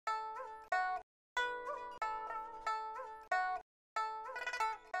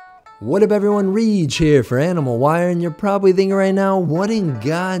What up everyone, Reach here for Animal Wire, and you're probably thinking right now, what in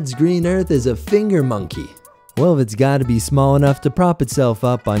God's green earth is a finger monkey? Well, if it's gotta be small enough to prop itself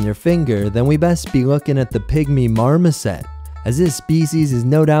up on your finger, then we best be looking at the pygmy marmoset, as this species is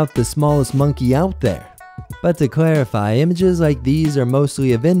no doubt the smallest monkey out there. But to clarify, images like these are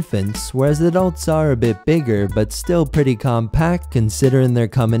mostly of infants, whereas adults are a bit bigger, but still pretty compact considering they're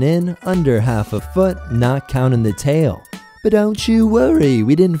coming in under half a foot, not counting the tail. But don't you worry,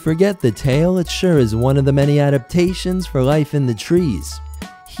 we didn't forget the tail. It sure is one of the many adaptations for life in the trees.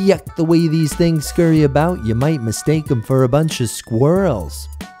 Yuck, the way these things scurry about, you might mistake them for a bunch of squirrels.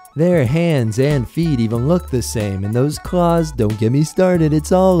 Their hands and feet even look the same, and those claws, don't get me started,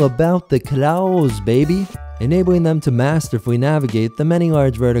 it's all about the claws, baby. Enabling them to masterfully navigate the many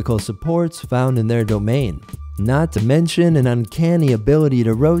large vertical supports found in their domain. Not to mention an uncanny ability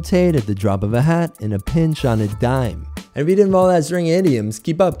to rotate at the drop of a hat and a pinch on a dime. And if you didn't follow that string of idioms,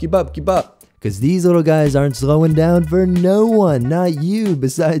 keep up, keep up, keep up. Cause these little guys aren't slowing down for no one, not you,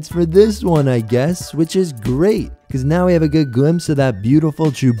 besides for this one I guess, which is great. Cause now we have a good glimpse of that beautiful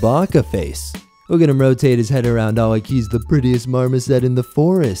Chewbacca face. Look at him rotate his head around all like he's the prettiest marmoset in the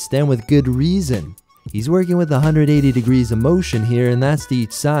forest, and with good reason. He's working with 180 degrees of motion here, and that's to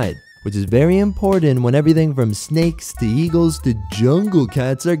each side, which is very important when everything from snakes to eagles to jungle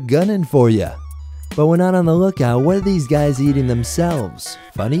cats are gunning for ya. But we're not on the lookout. What are these guys eating themselves?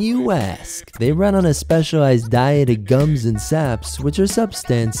 Funny you ask. They run on a specialized diet of gums and saps, which are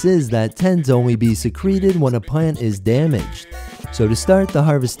substances that tend to only be secreted when a plant is damaged. So to start the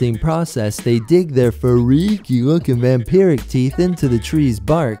harvesting process, they dig their freaky looking vampiric teeth into the tree's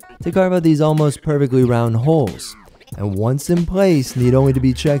bark to carve out these almost perfectly round holes. And once in place, need only to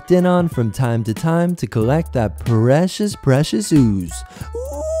be checked in on from time to time to collect that precious, precious ooze.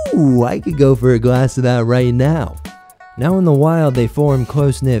 Ooh, I could go for a glass of that right now. Now in the wild, they form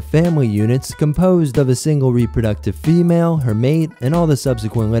close-knit family units composed of a single reproductive female, her mate, and all the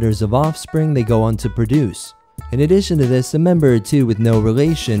subsequent litters of offspring they go on to produce. In addition to this, a member or two with no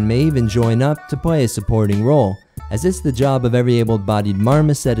relation may even join up to play a supporting role, as it's the job of every able-bodied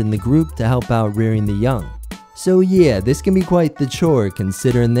marmoset in the group to help out rearing the young. So yeah, this can be quite the chore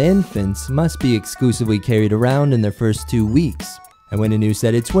considering the infants must be exclusively carried around in their first 2 weeks. And when a new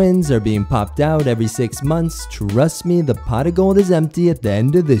set of twins are being popped out every 6 months, trust me, the pot of gold is empty at the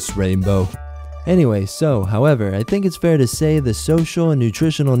end of this rainbow. Anyway, however, I think it's fair to say the social and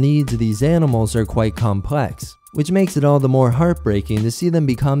nutritional needs of these animals are quite complex, which makes it all the more heartbreaking to see them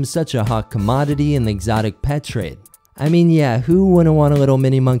become such a hot commodity in the exotic pet trade. I mean, yeah, who wouldn't want a little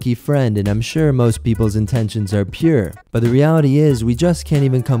mini monkey friend, and I'm sure most people's intentions are pure, but the reality is we just can't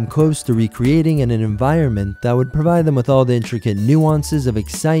even come close to recreating in an environment that would provide them with all the intricate nuances of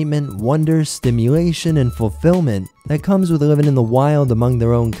excitement, wonder, stimulation, and fulfillment that comes with living in the wild among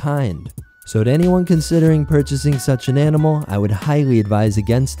their own kind. So to anyone considering purchasing such an animal, I would highly advise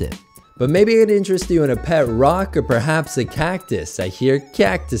against it. But maybe it'd interest you in a pet rock or perhaps a cactus. I hear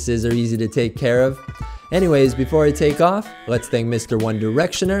cactuses are easy to take care of. Anyways, before I take off, let's thank Mr. One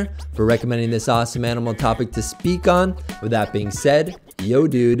Directioner for recommending this awesome animal topic to speak on. With that being said, yo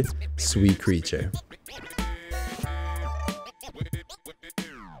dude, sweet creature.